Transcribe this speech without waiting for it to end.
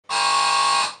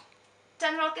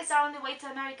rockets are on the way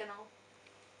to America now.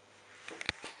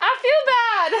 I feel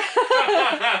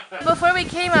bad! Before we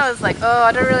came, I was like, oh,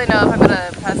 I don't really know if I'm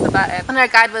gonna press the button. And our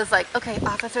guide was like, okay,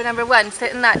 officer number 1,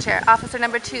 sit in that chair. Officer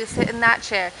number 2, sit in that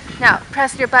chair. Now,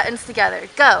 press your buttons together.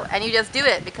 Go! And you just do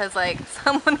it because, like,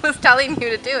 someone was telling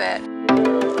you to do it.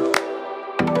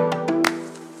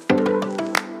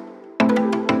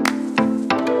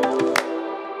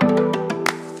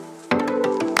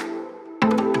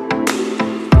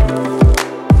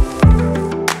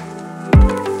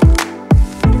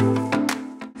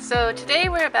 So today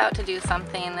we're about to do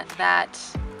something that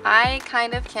I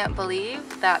kind of can't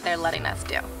believe that they're letting us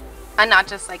do. And not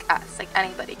just like us, like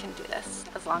anybody can do this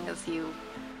as long as you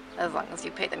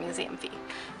pay the museum fee.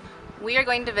 We are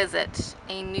going to visit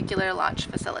a nuclear launch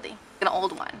facility, an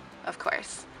old one, of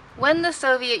course. When the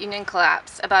Soviet Union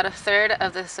collapsed, about 1/3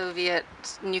 of the Soviet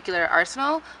nuclear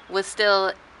arsenal was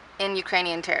still in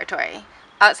Ukrainian territory.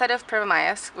 Outside of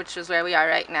Pervomaysk, which is where we are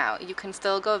right now, you can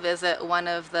still go visit one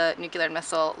of the nuclear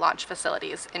missile launch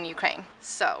facilities in Ukraine.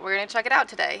 So we're gonna check it out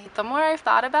today. The more I've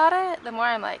thought about it, the more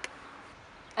I'm like,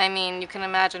 I mean, you can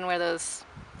imagine where those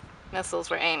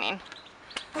missiles were aiming.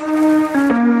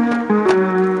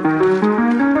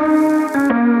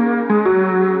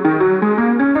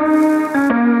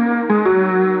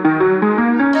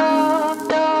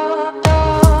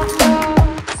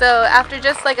 So after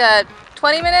just like a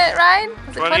 20-minute ride?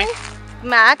 Was it 20?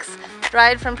 Max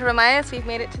ride from Pervomaysk, we've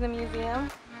made it to the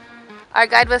museum. Our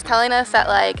guide was telling us that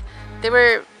like there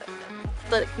were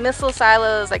like missile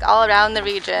silos like all around the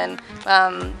region.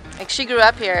 Like she grew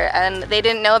up here and they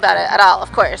didn't know about it at all.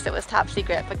 Of course, it was top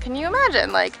secret. But can you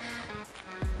imagine, like,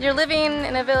 you're living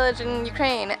in a village in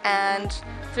Ukraine and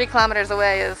 3 kilometers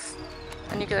away is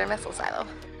a nuclear missile silo.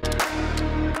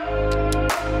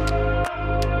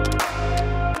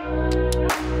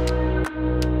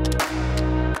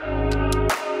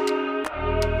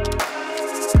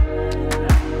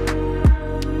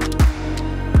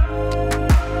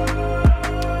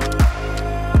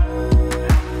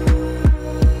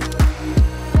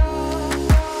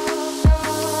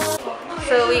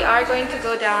 So we are going to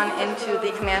go down into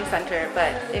the command center,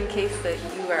 but in case that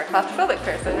you are a claustrophobic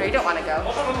person or you don't want to go,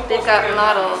 they've got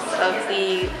models of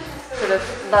the sort of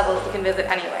levels you can visit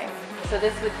anyway. So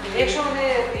this would be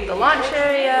the launch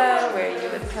area where you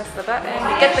would press the button,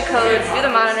 you get the codes, do the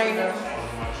monitoring,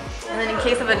 and then in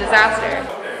case of a disaster,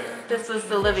 this was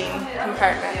the living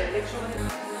compartment.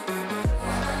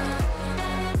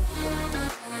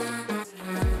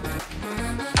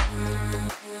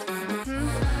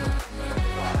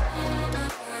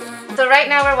 So right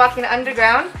now we're walking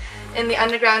underground in the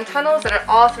underground tunnels that are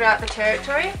all throughout the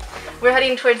territory. We're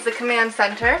heading towards the command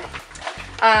center.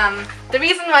 The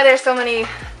reason why there's so many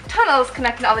tunnels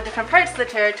connecting all the different parts of the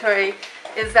territory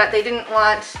is that they didn't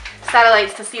want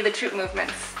satellites to see the troop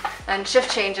movements and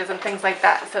shift changes and things like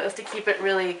that, so as to keep it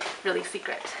really, really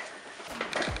secret.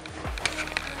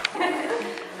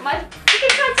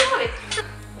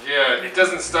 Yeah, it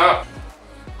doesn't stop.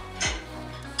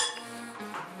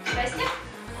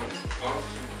 Oh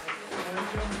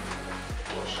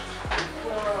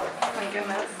my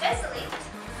goodness.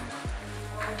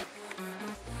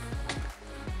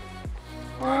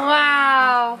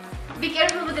 Wow! Be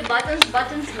careful with the buttons.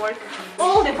 Buttons work.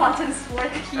 All the buttons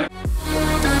work.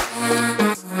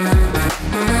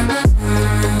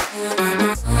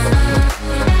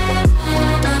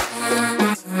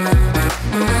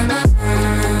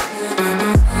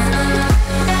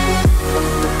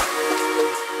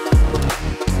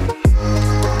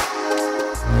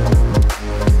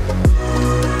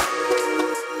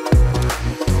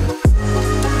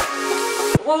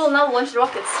 We will now launch the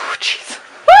rockets. Oh, jeez.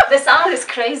 The sound is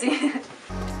crazy.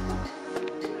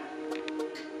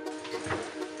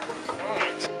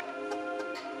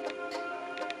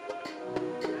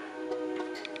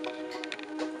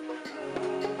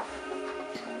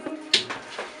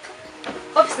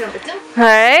 Officer number 2.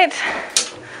 Alright.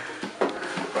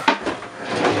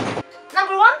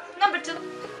 Number 1, number 2.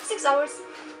 6 hours.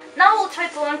 Now we'll try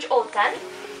to launch all 10.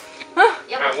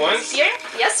 Yeah, At once? Here.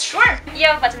 Yes, sure.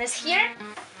 Yeah, button is here.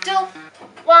 2,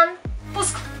 1,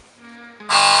 push.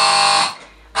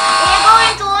 We're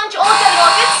going to launch all 10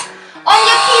 rockets. On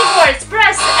your keyboards,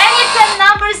 press any 10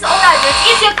 numbers or letters.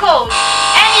 Is your code.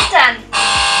 Any 10.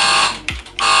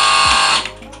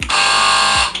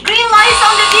 Green lights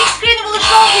on the big screen will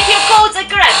show if your codes are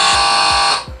correct.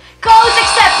 Codes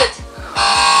accepted.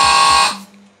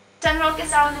 10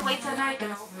 rockets are on the way to America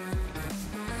now.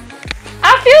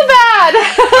 I feel bad!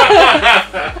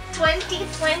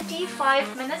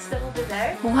 20-25 minutes they will be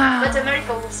there. Wow. But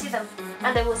America will see them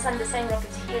and they will send the same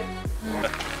rockets here.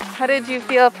 How did you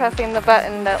feel pressing the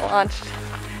button that launched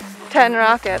 10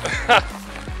 rockets?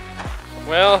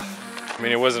 Well, I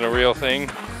mean, it wasn't a real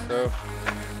thing, so.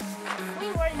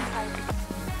 We were inside.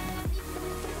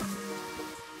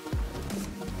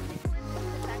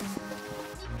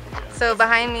 So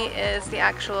behind me is the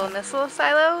actual missile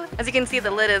silo. As you can see,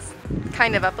 the lid is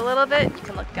kind of up a little bit. You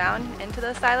can look down into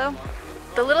the silo.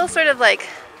 The little sort of like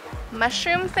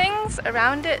mushroom things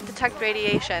around it detect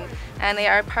radiation, and they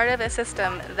are part of a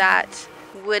system that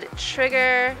would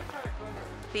trigger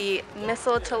the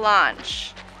missile to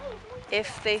launch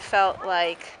if they felt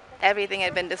like everything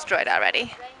had been destroyed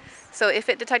already. So if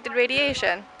it detected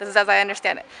radiation, this is as I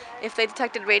understand it, if they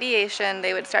detected radiation,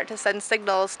 they would start to send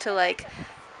signals to like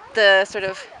the sort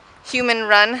of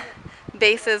human-run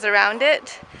bases around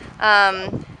it.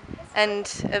 And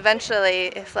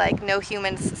eventually, if like no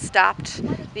humans stopped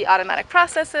the automatic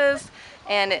processes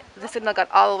and the signal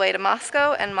got all the way to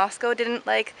Moscow and Moscow didn't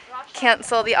like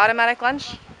cancel the automatic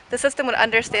launch, the system would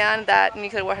understand that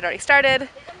nuclear war had already started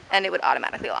and it would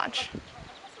automatically launch.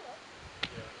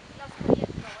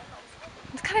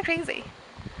 It's kind of crazy.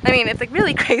 I mean, it's like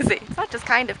really crazy. It's not just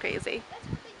kind of crazy.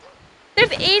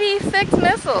 There's 86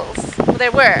 missiles. Well,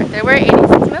 there were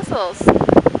 86 missiles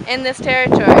in this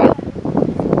territory.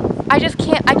 I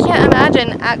can't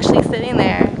imagine actually sitting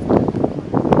there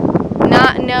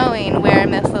not knowing where a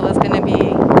missile was going to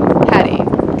be heading,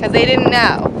 because they didn't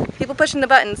know. People pushing the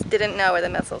buttons didn't know where the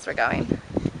missiles were going.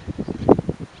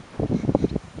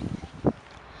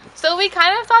 So we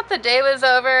kind of thought the day was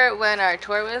over when our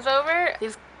tour was over.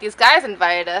 These guys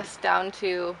invited us down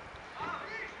to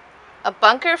a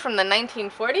bunker from the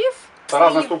 1940s.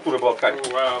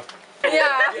 Oh, wow.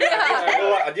 Yeah.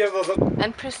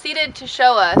 And proceeded to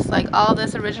show us like all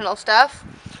this original stuff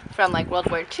from like World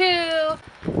War II,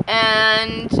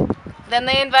 and then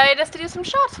they invited us to do some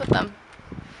shots with them.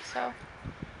 So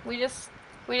we just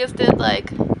did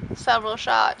like several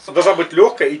shots. Должна быть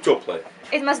легкая и теплая.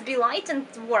 It must be light and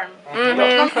warm.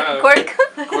 Kurka?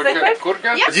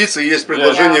 Традиции есть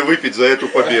предложение выпить за эту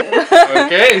победу.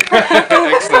 Okay.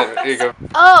 Excellent. Here you go.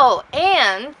 Oh,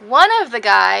 and one of the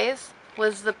guys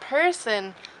was the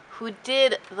person who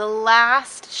did the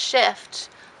last shift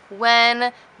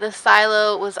when the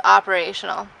silo was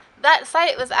operational. That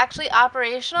site was actually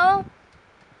operational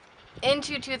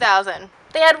into 2000.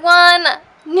 They had one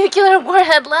nuclear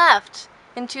warhead left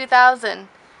in 2000.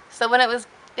 So when it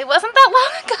wasn't that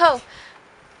long ago.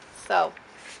 So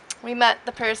we met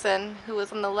the person who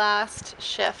was on the last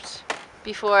shift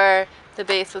before the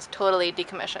base was totally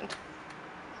decommissioned.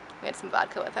 We had some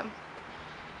vodka with him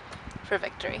for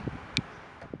victory.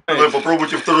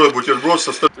 Попробуйте второй бутерброд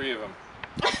со 3 of them.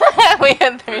 We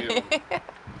had 3.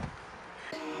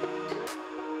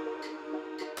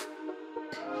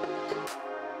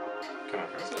 Can I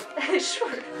press it?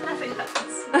 Sure, nothing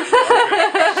happens. I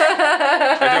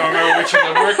don't know which of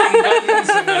the working buttons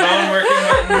and the non-working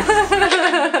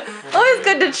buttons. Always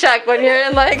good to check when you're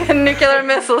in like a nuclear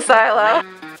missile silo.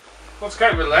 Well, it's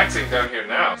kind of relaxing down here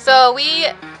now. So we,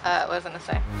 what was I gonna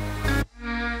say?